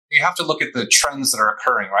you have to look at the trends that are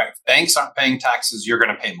occurring, right? If banks aren't paying taxes, you're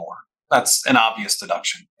going to pay more. That's an obvious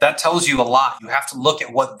deduction. That tells you a lot. You have to look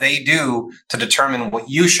at what they do to determine what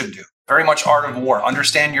you should do. Very much art of war.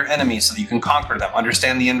 Understand your enemies so that you can conquer them.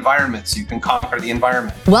 Understand the environment so you can conquer the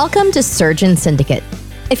environment. Welcome to Surgeon Syndicate.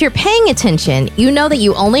 If you're paying attention, you know that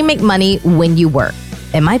you only make money when you work.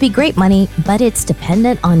 It might be great money, but it's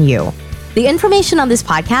dependent on you. The information on this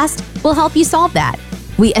podcast will help you solve that.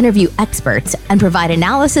 We interview experts and provide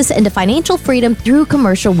analysis into financial freedom through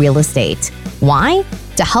commercial real estate. Why?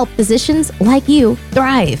 To help physicians like you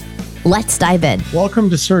thrive. Let's dive in.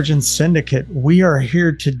 Welcome to Surgeon Syndicate. We are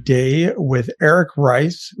here today with Eric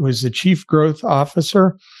Rice, who is the Chief Growth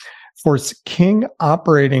Officer for King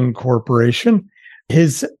Operating Corporation.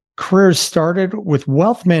 His career started with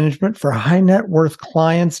wealth management for high net worth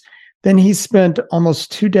clients. Then he spent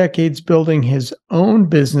almost 2 decades building his own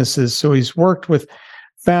businesses. So he's worked with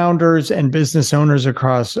founders and business owners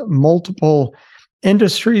across multiple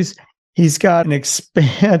industries. He's got an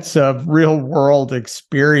expanse of real world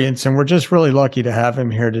experience, and we're just really lucky to have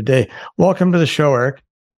him here today. Welcome to the show, Eric.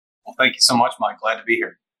 Well, thank you so much, Mike. Glad to be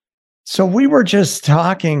here. So we were just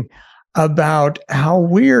talking about how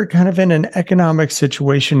we're kind of in an economic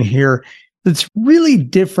situation here that's really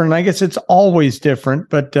different. I guess it's always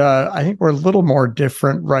different, but I think we're a little more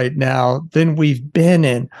different right now than we've been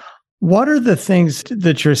in. What are the things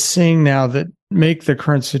that you're seeing now that make the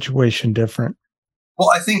current situation different? Well,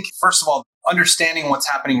 I think, first of all, understanding what's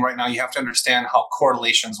happening right now, you have to understand how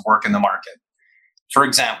correlations work in the market. For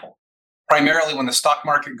example, primarily when the stock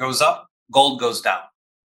market goes up, gold goes down.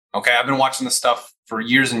 Okay, I've been watching this stuff for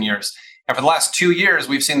years and years. And for the last 2 years,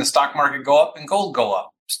 we've seen the stock market go up and gold go up.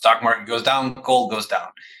 Stock market goes down, gold goes down.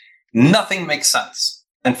 Nothing makes sense.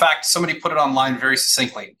 In fact, somebody put it online very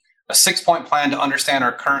succinctly. A 6-point plan to understand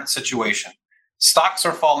our current situation. Stocks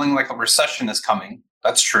are falling like a recession is coming.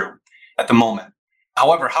 That's true at the moment.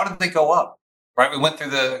 However, how did they go up? Right? We went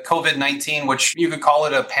through the COVID-19, which you could call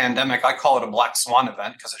it a pandemic. I call it a black swan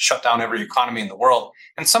event because it shut down every economy in the world.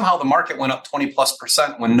 And somehow the market went up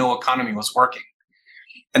 20+% when no economy was working.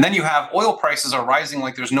 And then you have oil prices are rising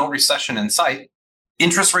like there's no recession in sight.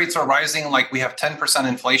 Interest rates are rising like we have 10%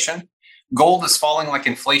 inflation. Gold is falling like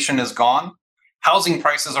inflation is gone. Housing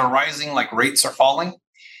prices are rising like rates are falling,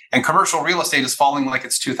 and commercial real estate is falling like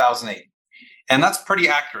it's 2008. And that's pretty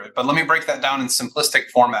accurate, but let me break that down in simplistic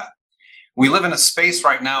format. We live in a space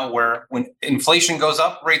right now where when inflation goes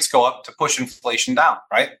up, rates go up to push inflation down,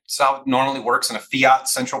 right? That's how it normally works in a fiat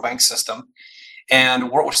central bank system. And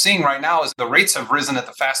what we're seeing right now is the rates have risen at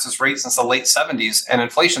the fastest rate since the late 70s, and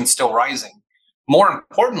inflation's still rising. More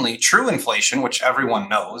importantly, true inflation, which everyone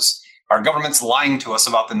knows, our government's lying to us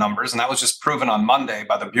about the numbers, and that was just proven on Monday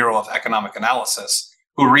by the Bureau of Economic Analysis,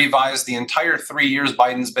 who revised the entire 3 years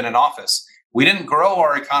Biden's been in office. We didn't grow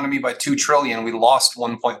our economy by $2 trillion, we lost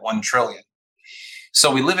 $1.1 trillion.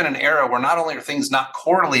 So we live in an era where not only are things not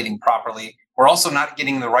correlating properly, we're also not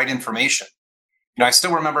getting the right information. You know, I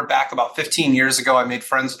still remember back about 15 years ago, I made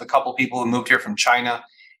friends with a couple people who moved here from China.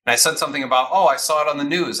 And I said something about, oh, I saw it on the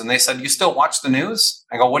news. And they said, you still watch the news?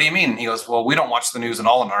 I go, what do you mean? He goes, well, we don't watch the news at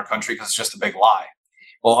all in our country because it's just a big lie.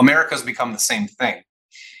 Well, America's become the same thing.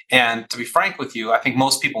 And to be frank with you, I think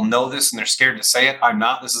most people know this and they're scared to say it. I'm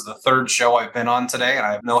not. This is the 3rd show I've been on today, and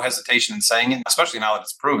I have no hesitation in saying it, especially now that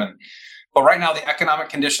it's proven. But right now, the economic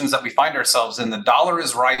conditions that we find ourselves in, the dollar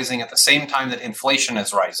is rising at the same time that inflation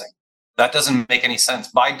is rising. That doesn't make any sense.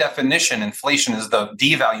 By definition, inflation is the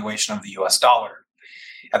devaluation of the US dollar.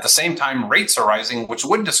 At the same time, rates are rising, which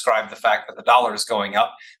would describe the fact that the dollar is going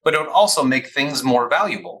up, but it would also make things more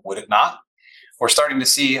valuable, would it not? We're starting to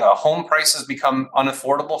see home prices become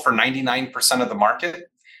unaffordable for 99% of the market.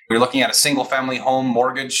 We're looking at a single family home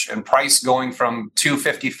mortgage and price going from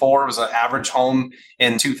 $254 was an average home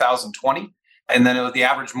in 2020. And then the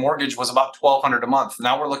average mortgage was about $1,200 a month.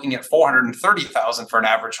 Now we're looking at $430,000 for an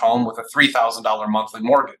average home with a $3,000 monthly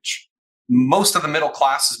mortgage. Most of the middle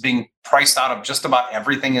class is being priced out of just about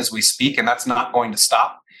everything as we speak, and that's not going to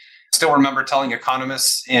stop. I still remember telling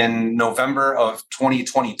economists in November of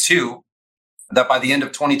 2022 that by the end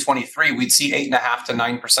of 2023, we'd see 8.5% to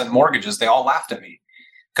 9% mortgages. They all laughed at me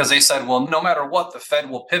because they said, well, no matter what, the Fed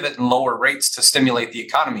will pivot and lower rates to stimulate the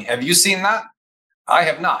economy. Have you seen that? I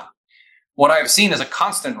have not. What I have seen is a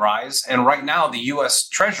constant rise. And right now, the U.S.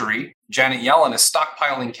 Treasury, Janet Yellen, is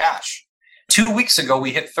stockpiling cash. 2 weeks ago,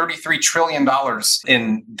 we hit $33 trillion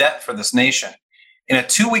in debt for this nation. In a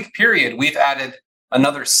 2-week period, we've added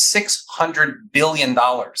another $600 billion,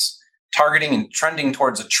 targeting and trending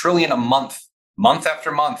towards $1 trillion a month, month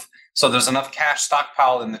after month. So there's enough cash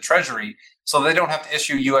stockpiled in the Treasury so they don't have to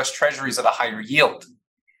issue U.S. Treasuries at a higher yield.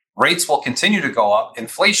 Rates will continue to go up.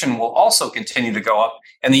 Inflation will also continue to go up.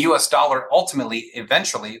 And the US dollar ultimately,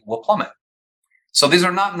 eventually, will plummet. So these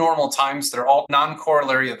are not normal times. They're all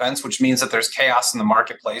non-corollary events, which means that there's chaos in the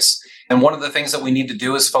marketplace. And one of the things that we need to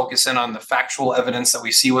do is focus in on the factual evidence that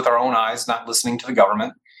we see with our own eyes, not listening to the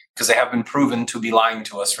government, because they have been proven to be lying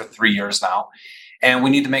to us for 3 years now. And we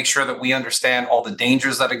need to make sure that we understand all the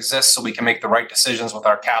dangers that exist so we can make the right decisions with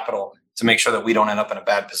our capital to make sure that we don't end up in a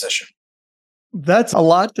bad position. That's a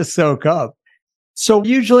lot to soak up. So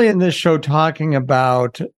usually in this show, talking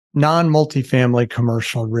about non-multifamily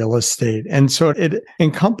commercial real estate. And so it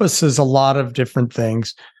encompasses a lot of different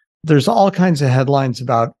things. There's all kinds of headlines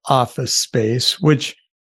about office space, which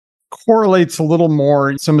correlates a little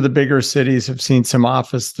more. Some of the bigger cities have seen some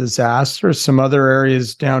office disasters. Some other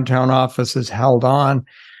areas, downtown offices held on.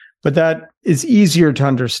 But that is easier to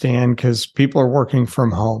understand because people are working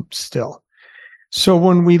from home still. So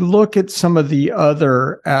when we look at some of the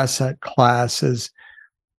other asset classes,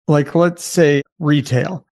 like let's say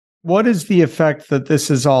retail, what is the effect that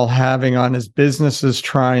this is all having on as businesses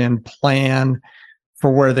try and plan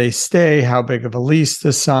for where they stay, how big of a lease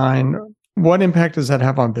to sign? What impact does that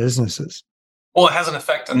have on businesses? Well, it has an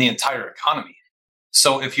effect on the entire economy.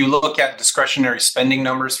 So if you look at discretionary spending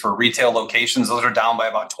numbers for retail locations, those are down by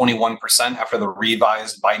about 21% after the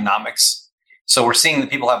revised Bidenomics. So we're seeing that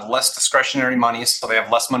people have less discretionary money, so they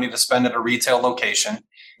have less money to spend at a retail location.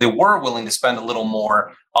 They were willing to spend a little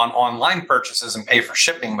more on online purchases and pay for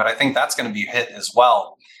shipping, but I think that's going to be hit as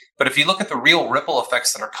well. But if you look at the real ripple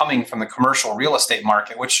effects that are coming from the commercial real estate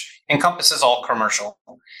market, which encompasses all commercial,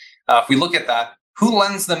 if we look at that, who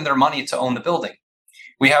lends them their money to own the building?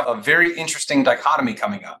 We have a very interesting dichotomy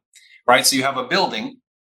coming up, right? So you have a building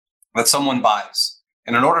that someone buys.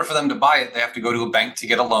 And in order for them to buy it, they have to go to a bank to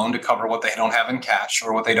get a loan to cover what they don't have in cash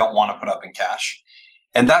or what they don't want to put up in cash.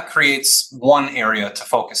 And that creates one area to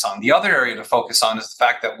focus on. The other area to focus on is the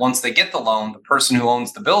fact that once they get the loan, the person who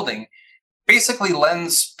owns the building basically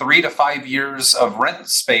lends 3 to 5 years of rent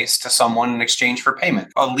space to someone in exchange for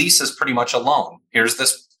payment. A lease is pretty much a loan. Here's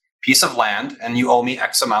this piece of land and you owe me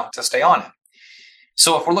X amount to stay on it.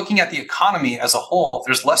 So if we're looking at the economy as a whole,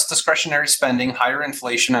 there's less discretionary spending, higher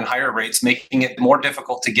inflation, and higher rates, making it more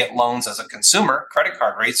difficult to get loans as a consumer. Credit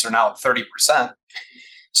card rates are now at 30%.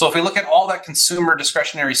 So if we look at all that consumer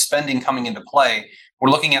discretionary spending coming into play, we're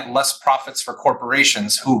looking at less profits for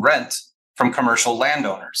corporations who rent from commercial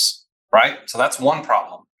landowners, right? So that's one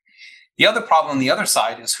problem. The other problem on the other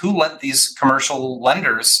side is who lent these commercial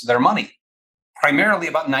lenders their money. Primarily,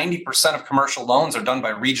 about 90% of commercial loans are done by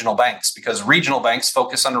regional banks because regional banks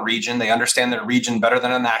focus on a region. They understand their region better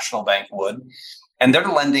than a national bank would. And their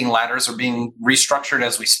lending ladders are being restructured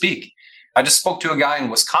as we speak. I just spoke to a guy in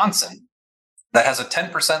Wisconsin that has a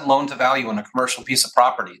 10% loan to value on a commercial piece of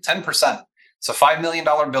property. 10%. It's a $5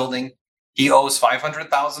 million building. He owes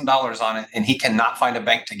 $500,000 on it, and he cannot find a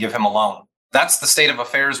bank to give him a loan. That's the state of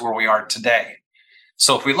affairs where we are today.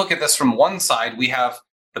 So if we look at this from one side, we have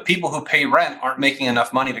the people who pay rent aren't making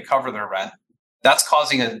enough money to cover their rent. That's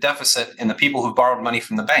causing a deficit in the people who borrowed money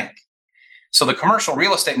from the bank. So the commercial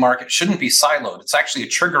real estate market shouldn't be siloed. It's actually a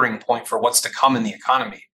triggering point for what's to come in the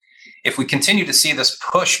economy. If we continue to see this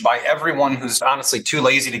push by everyone who's honestly too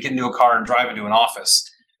lazy to get into a car and drive into an office,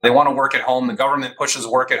 they want to work at home. The government pushes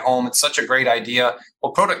work at home. It's such a great idea.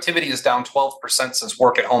 Well, productivity is down 12% since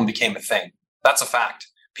work at home became a thing. That's a fact.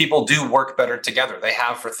 People do work better together. They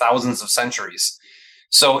have for thousands of centuries.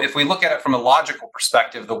 So if we look at it from a logical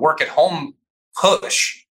perspective, the work at home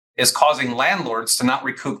push is causing landlords to not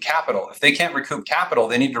recoup capital. If they can't recoup capital,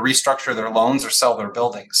 they need to restructure their loans or sell their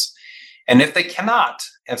buildings. And if they cannot,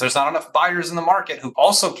 if there's not enough buyers in the market who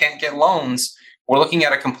also can't get loans, we're looking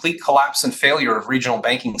at a complete collapse and failure of regional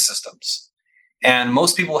banking systems. And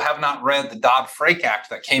most people have not read the Dodd-Frank Act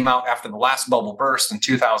that came out after the last bubble burst in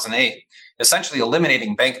 2008, essentially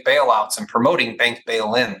eliminating bank bailouts and promoting bank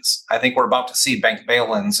bail-ins. I think we're about to see bank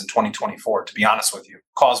bail-ins in 2024, to be honest with you,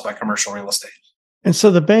 caused by commercial real estate. And so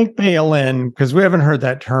the bank bail-in, because we haven't heard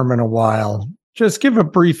that term in a while, just give a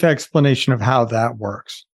brief explanation of how that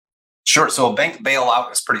works. Sure. So a bank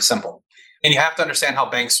bailout is pretty simple. And you have to understand how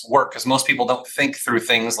banks work because most people don't think through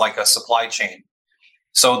things like a supply chain.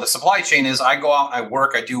 So the supply chain is I go out, I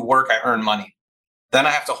work, I do work, I earn money. Then I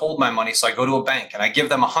have to hold my money. So I go to a bank and I give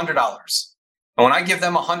them $100. And when I give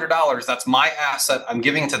them $100, that's my asset I'm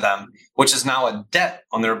giving to them, which is now a debt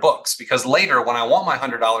on their books because later when I want my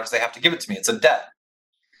 $100, they have to give it to me. It's a debt.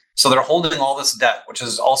 So they're holding all this debt, which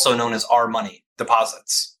is also known as our money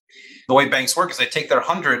deposits. The way banks work is they take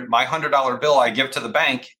my $100 bill I give to the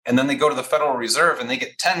bank, and then they go to the Federal Reserve and they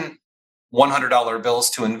get 10 $100 bills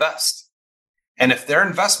to invest. And if their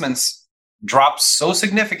investments drops so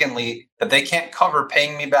significantly that they can't cover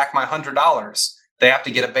paying me back my $100, they have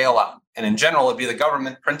to get a bailout. And in general, it'd be the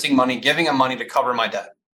government printing money, giving them money to cover my debt.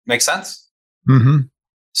 Make sense? Mm-hmm.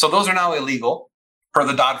 So those are now illegal per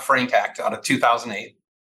the Dodd-Frank Act out of 2008.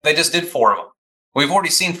 They just did 4 of them. We've already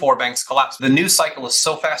seen 4 banks collapse. The news cycle is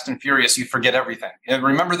so fast and furious, you forget everything. And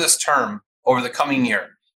remember this term over the coming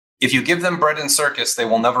year. If you give them bread and circus, they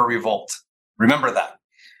will never revolt. Remember that.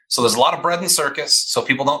 So there's a lot of bread and circus, so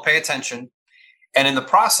people don't pay attention. And in the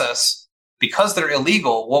process, because they're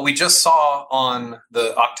illegal, what we just saw on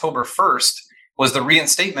the October 1st was the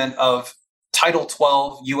reinstatement of Title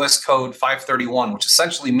 12 U.S. Code 531, which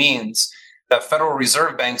essentially means that Federal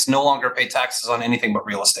Reserve banks no longer pay taxes on anything but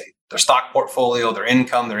real estate. Their stock portfolio, their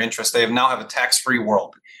income, their interest, they now have a tax-free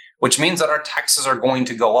world, which means that our taxes are going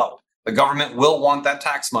to go up. The government will want that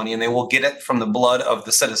tax money, and they will get it from the blood of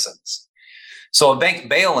the citizens. So a bank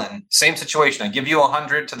bail-in, same situation. I give you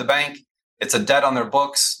 100 to the bank. It's a debt on their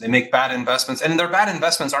books. They make bad investments, and their bad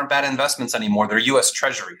investments aren't bad investments anymore. They're U.S.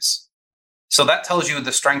 treasuries. So that tells you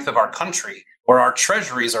the strength of our country, where our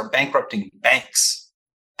treasuries are bankrupting banks.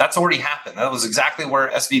 That's already happened. That was exactly where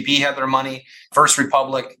SVB had their money, First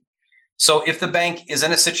Republic. So if the bank is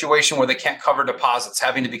in a situation where they can't cover deposits,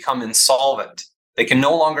 having to become insolvent, they can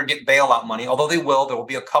no longer get bailout money, although they will. There will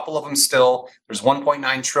be a couple of them still. There's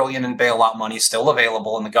 1.9 trillion in bailout money still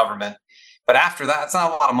available in the government. But after that, it's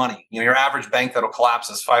not a lot of money. Your average bank that'll collapse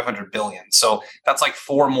is 500 billion. So that's like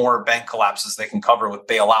 4 more bank collapses they can cover with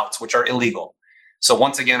bailouts, which are illegal. So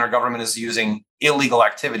once again, our government is using illegal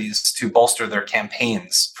activities to bolster their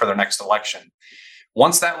campaigns for their next election.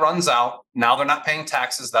 Once that runs out, now they're not paying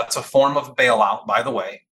taxes. That's a form of bailout, by the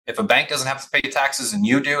way. If a bank doesn't have to pay taxes and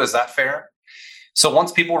you do, is that fair? So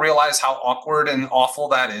once people realize how awkward and awful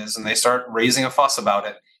that is, and they start raising a fuss about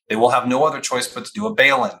it, they will have no other choice but to do a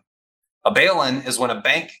bail-in. A bail-in is when a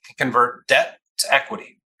bank can convert debt to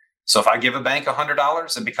equity. So if I give a bank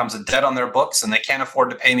 $100, it becomes a debt on their books and they can't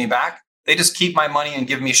afford to pay me back. They just keep my money and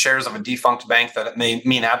give me shares of a defunct bank that may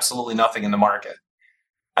mean absolutely nothing in the market.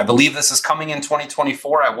 I believe this is coming in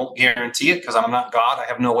 2024. I won't guarantee it because I'm not God. I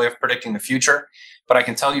have no way of predicting the future. But I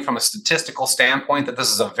can tell you from a statistical standpoint that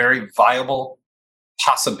this is a very viable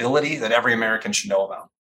possibility that every American should know about.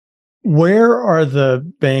 Where are the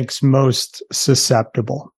banks most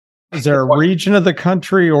susceptible? Is there a region of the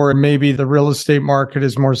country, or maybe the real estate market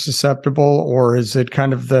is more susceptible, or is it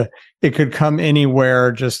kind of it could come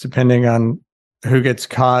anywhere just depending on who gets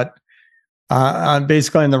caught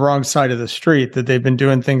basically on the wrong side of the street, that they've been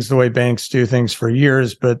doing things the way banks do things for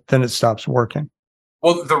years, but then it stops working?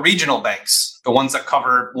 Well, the regional banks, the ones that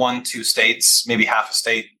cover 1-2 states, maybe half a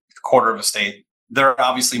state, a quarter of a state, they're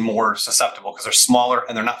obviously more susceptible because they're smaller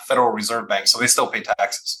and they're not Federal Reserve banks, so they still pay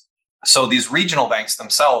taxes. So these regional banks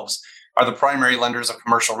themselves are the primary lenders of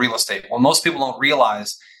commercial real estate. What most people don't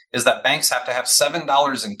realize is that banks have to have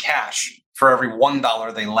 $7 in cash for every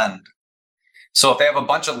 $1 they lend. So if they have a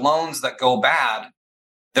bunch of loans that go bad,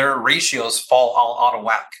 their ratios fall all out of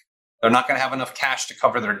whack. They're not going to have enough cash to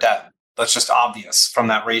cover their debt. That's just obvious from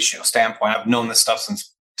that ratio standpoint. I've known this stuff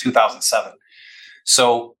since 2007.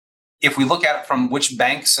 So if we look at it from which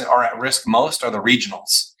banks are at risk most, are the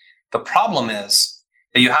regionals. The problem is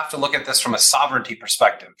that you have to look at this from a sovereignty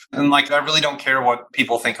perspective. And I really don't care what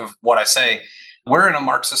people think of what I say. We're in a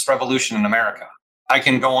Marxist revolution in America. I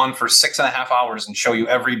can go on for 6.5 hours and show you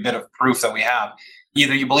every bit of proof that we have.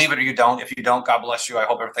 Either you believe it or you don't. If you don't, God bless you. I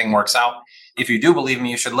hope everything works out. If you do believe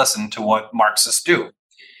me, you should listen to what Marxists do.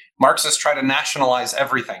 Marxists try to nationalize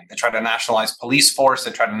everything. They try to nationalize police force.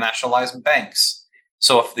 They try to nationalize banks.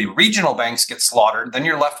 So if the regional banks get slaughtered, then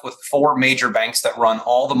you're left with 4 major banks that run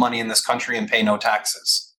all the money in this country and pay no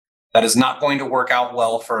taxes. That is not going to work out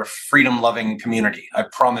well for a freedom-loving community. I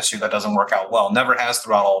promise you that doesn't work out well. Never has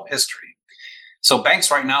throughout all of history. So banks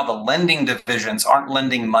right now, the lending divisions aren't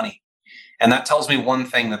lending money. And that tells me one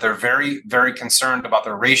thing, that they're very, very concerned about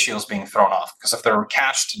their ratios being thrown off. Because if their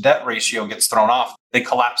cash to debt ratio gets thrown off, they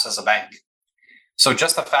collapse as a bank. So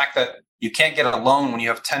just the fact that you can't get a loan when you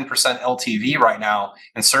have 10% LTV right now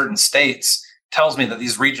in certain states tells me that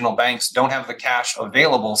these regional banks don't have the cash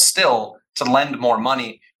available still to lend more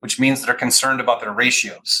money, which means they're concerned about their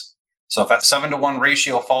ratios. So if that 7-to-1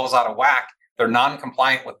 ratio falls out of whack, they're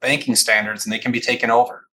non-compliant with banking standards and they can be taken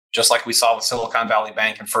over, just like we saw with Silicon Valley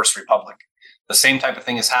Bank and First Republic. The same type of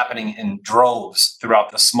thing is happening in droves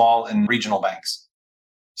throughout the small and regional banks.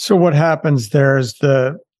 So what happens there is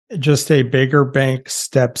just a bigger bank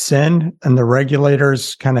steps in and the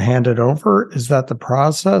regulators kind of hand it over? Is that the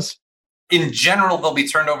process? In general, they'll be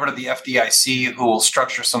turned over to the FDIC, who will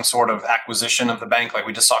structure some sort of acquisition of the bank. Like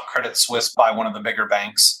we just saw Credit Suisse buy one of the bigger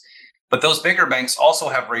banks. But those bigger banks also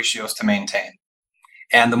have ratios to maintain.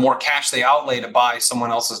 And the more cash they outlay to buy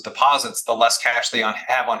someone else's deposits, the less cash they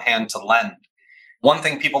have on hand to lend. One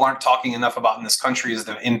thing people aren't talking enough about in this country is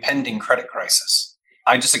the impending credit crisis.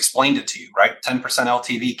 I just explained it to you, right? 10%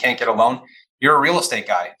 LTV, can't get a loan. You're a real estate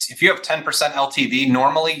guy. If you have 10% LTV,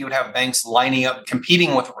 normally you would have banks lining up,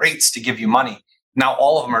 competing with rates to give you money. Now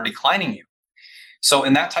all of them are declining you. So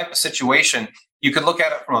in that type of situation, you could look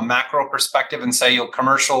at it from a macro perspective and say,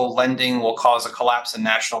 commercial lending will cause a collapse in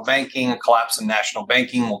national banking. A collapse in national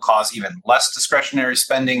banking will cause even less discretionary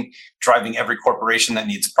spending, driving every corporation that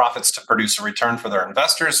needs profits to produce a return for their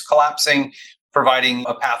investors collapsing, providing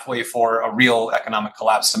a pathway for a real economic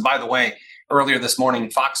collapse. And by the way, earlier this morning,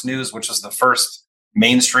 Fox News, which is the first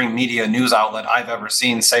mainstream media news outlet I've ever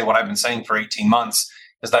seen, say what I've been saying for 18 months,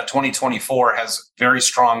 is that 2024 has very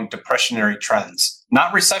strong depressionary trends,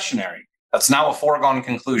 not recessionary. That's now a foregone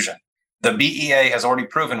conclusion. The BEA has already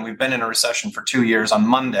proven we've been in a recession for 2 years on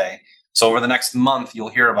Monday. So over the next month, you'll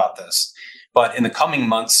hear about this. But in the coming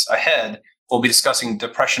months ahead, we'll be discussing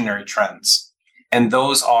depressionary trends. And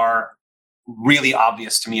those are really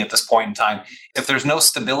obvious to me at this point in time. If there's no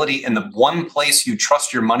stability in the one place you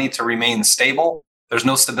trust your money to remain stable, there's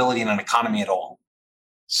no stability in an economy at all.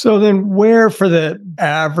 So then where for the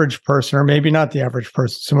average person, or maybe not the average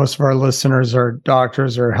person, so most of our listeners are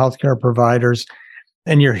doctors or healthcare providers,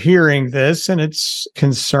 and you're hearing this and it's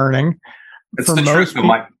concerning. It's for the truth,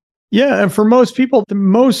 Mike. Yeah, and for most people,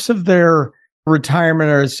 most of their retirement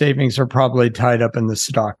or savings are probably tied up in the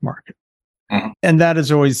stock market. Mm-hmm. And that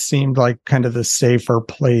has always seemed like kind of the safer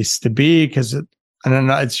place to be because I don't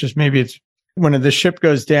know, it's just maybe it's when the ship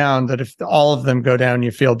goes down that if all of them go down,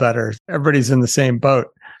 you feel better. Everybody's in the same boat.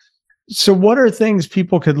 So what are things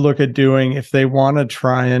people could look at doing if they want to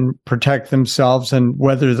try and protect themselves and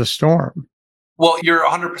weather the storm? Well, you're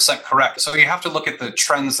 100% correct. So you have to look at the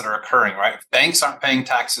trends that are occurring, right? If banks aren't paying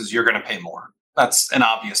taxes, you're going to pay more. That's an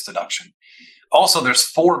obvious deduction. Also, there's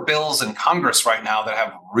 4 bills in Congress right now that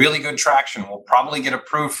have really good traction, will probably get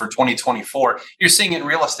approved for 2024. You're seeing it in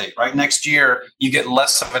real estate, right? Next year, you get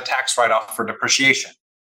less of a tax write-off for depreciation.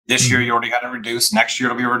 This year, you already got it reduced. Next year,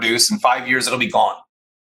 it'll be reduced. In 5 years, it'll be gone.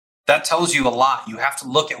 That tells you a lot. You have to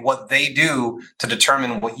look at what they do to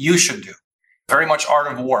determine what you should do. Very much art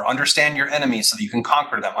of war. Understand your enemies so that you can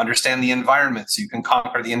conquer them. Understand the environment so you can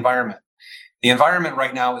conquer the environment. The environment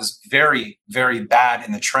right now is very, very bad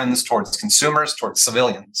in the trends towards consumers, towards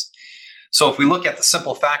civilians. So if we look at the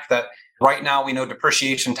simple fact that right now we know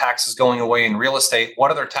depreciation tax is going away in real estate,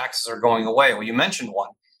 what other taxes are going away? Well, you mentioned one.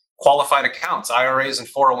 Qualified accounts, IRAs and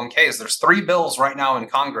 401ks. There's 3 bills right now in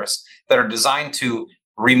Congress that are designed to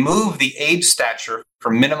remove the age stature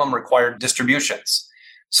for minimum required distributions.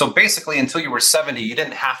 So basically, until you were 70, you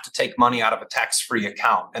didn't have to take money out of a tax-free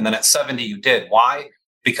account. And then at 70, you did. Why?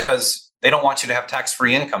 Because they don't want you to have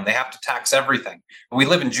tax-free income. They have to tax everything. We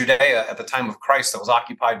live in Judea at the time of Christ that was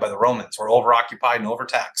occupied by the Romans. We're over-occupied and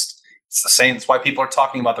overtaxed. It's the same. That's why people are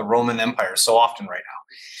talking about the Roman Empire so often right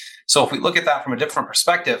now. So if we look at that from a different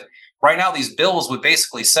perspective, right now these bills would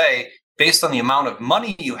basically say, based on the amount of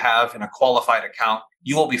money you have in a qualified account,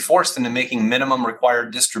 you will be forced into making minimum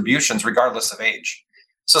required distributions regardless of age.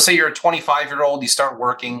 So say you're a 25-year-old, you start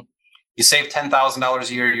working, you save $10,000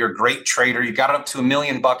 a year, you're a great trader, you got it up to $1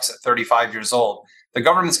 million at 35 years old. The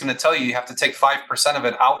government's going to tell you have to take 5% of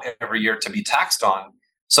it out every year to be taxed on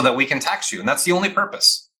so that we can tax you. And that's the only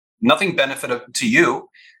purpose. Nothing benefit to you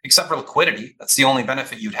except for liquidity. That's the only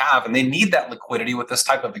benefit you'd have. And they need that liquidity with this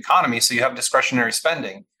type of economy. So you have discretionary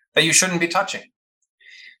spending that you shouldn't be touching.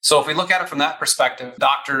 So if we look at it from that perspective,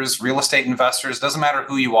 doctors, real estate investors, doesn't matter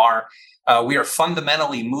who you are, we are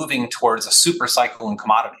fundamentally moving towards a super cycle in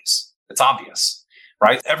commodities. It's obvious,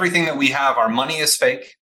 right? Everything that we have, our money is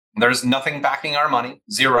fake. There's nothing backing our money,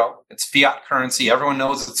 zero. It's fiat currency. Everyone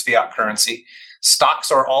knows it's fiat currency.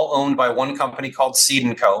 Stocks are all owned by one company called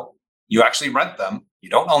Seed & Co. You actually rent them. You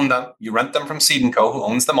don't own them. You rent them from Seed & Co., who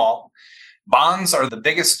owns them all. Bonds are the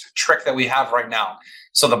biggest trick that we have right now.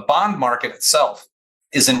 So the bond market itself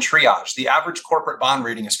is in triage. The average corporate bond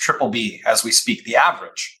rating is BBB as we speak. The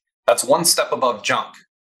average. That's one step above junk.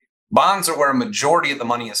 Bonds are where a majority of the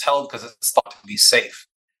money is held because it's thought to be safe.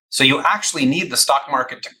 So you actually need the stock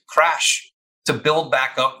market to crash to build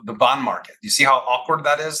back up the bond market. You see how awkward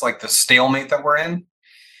that is, like the stalemate that we're in?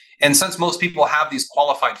 And since most people have these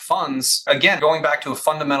qualified funds, again, going back to a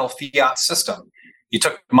fundamental fiat system, you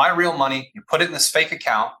took my real money, you put it in this fake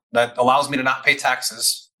account that allows me to not pay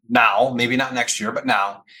taxes now, maybe not next year, but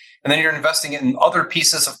now. And then you're investing it in other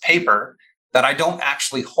pieces of paper that I don't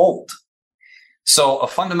actually hold. So a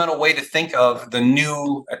fundamental way to think of the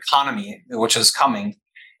new economy, which is coming,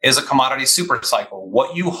 is a commodity super cycle.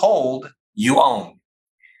 What you hold, you own.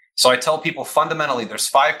 So I tell people fundamentally, there's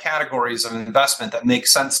 5 categories of investment that make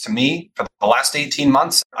sense to me. For the last 18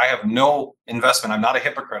 months, I have no investment. I'm not a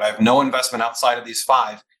hypocrite. I have no investment outside of these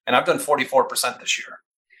 5, and I've done 44% this year.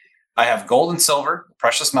 I have gold and silver,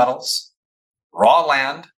 precious metals, raw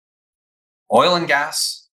land, oil and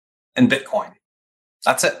gas, and Bitcoin.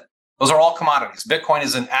 That's it. Those are all commodities. Bitcoin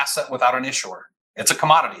is an asset without an issuer. It's a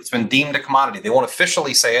commodity. It's been deemed a commodity. They won't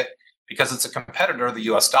officially say it because it's a competitor of the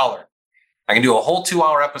US dollar. I can do a whole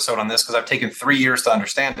 2-hour episode on this because I've taken 3 years to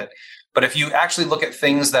understand it. But if you actually look at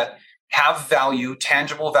things that have value,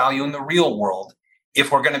 tangible value in the real world,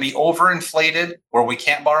 if we're going to be overinflated where we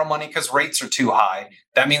can't borrow money because rates are too high,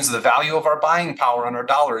 that means the value of our buying power on our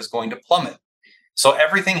dollar is going to plummet. So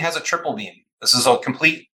everything has a triple beam. This is a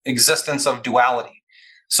complete existence of duality.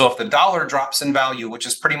 So if the dollar drops in value, which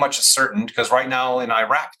is pretty much certain, because right now in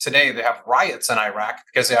Iraq today, they have riots in Iraq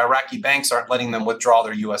because the Iraqi banks aren't letting them withdraw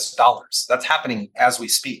their US dollars. That's happening as we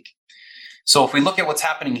speak. So if we look at what's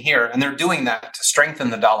happening here, and they're doing that to strengthen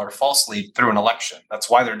the dollar falsely through an election. That's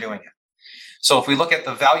why they're doing it. So if we look at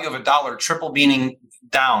the value of a dollar triple beaming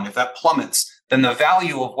down, if that plummets, then the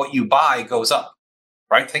value of what you buy goes up,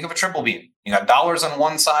 right? Think of a triple beam. You got dollars on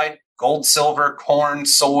one side, gold, silver, corn,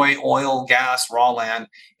 soy, oil, gas, raw land.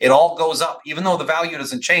 It all goes up. Even though the value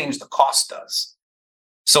doesn't change, the cost does.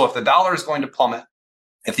 So if the dollar is going to plummet,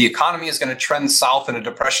 if the economy is going to trend south in a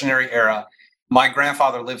depressionary era, my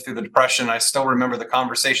grandfather lived through the Depression. I still remember the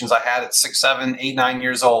conversations I had at 6, 7, 8, 9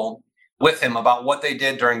 years old with him about what they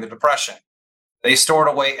did during the Depression. They stored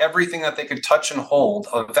away everything that they could touch and hold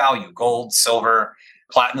of value, gold, silver,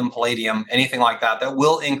 platinum, palladium, anything like that, that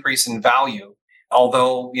will increase in value.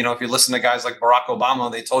 Although, if you listen to guys like Barack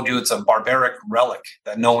Obama, they told you it's a barbaric relic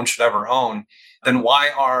that no one should ever own. Then why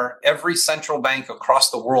are every central bank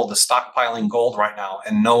across the world is stockpiling gold right now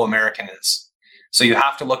and no American is? So you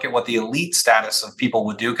have to look at what the elite status of people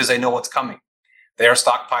would do because they know what's coming. They are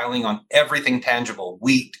stockpiling on everything tangible: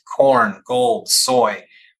 wheat, corn, gold, soy,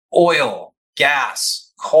 oil,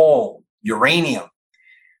 gas, coal, uranium.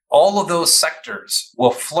 All of those sectors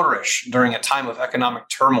will flourish during a time of economic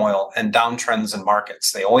turmoil and downtrends in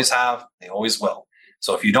markets. They always have, they always will.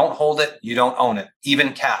 So if you don't hold it, you don't own it.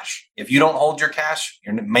 Even cash. If you don't hold your cash,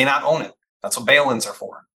 you may not own it. That's what bail-ins are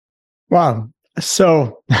for. Wow.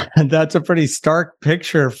 So that's a pretty stark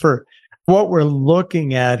picture for what we're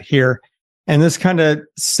looking at here. And this kind of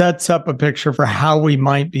sets up a picture for how we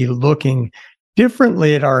might be looking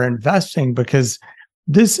differently at our investing, because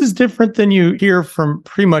this is different than you hear from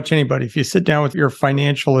pretty much anybody. If you sit down with your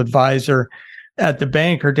financial advisor at the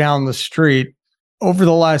bank or down the street, over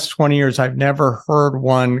the last 20 years, I've never heard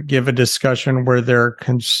one give a discussion where they're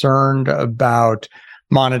concerned about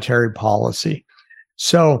monetary policy.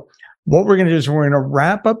 So what we're going to do is we're going to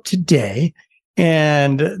wrap up today,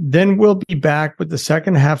 and then we'll be back with the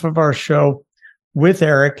second half of our show with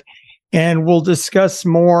Eric. And we'll discuss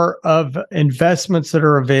more of investments that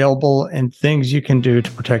are available and things you can do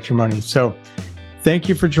to protect your money. So thank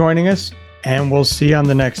you for joining us, and we'll see you on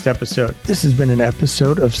the next episode. This has been an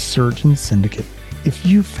episode of Surgeon Syndicate. If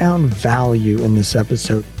you found value in this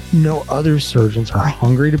episode, other surgeons are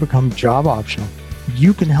hungry to become job optional.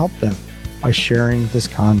 You can help them by sharing this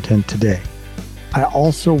content today. I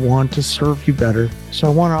also want to serve you better, so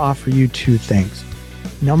I want to offer you 2 things.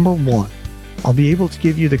 Number 1, I'll be able to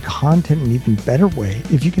give you the content in an even better way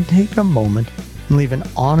if you can take a moment and leave an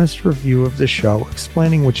honest review of the show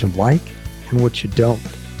explaining what you like and what you don't.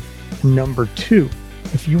 And number 2,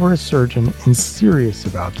 if you are a surgeon and serious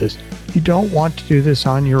about this, you don't want to do this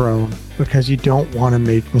on your own because you don't want to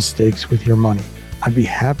make mistakes with your money, I'd be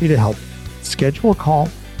happy to help. Schedule a call.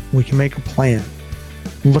 We can make a plan.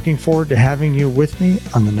 I'm looking forward to having you with me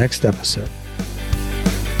on the next episode.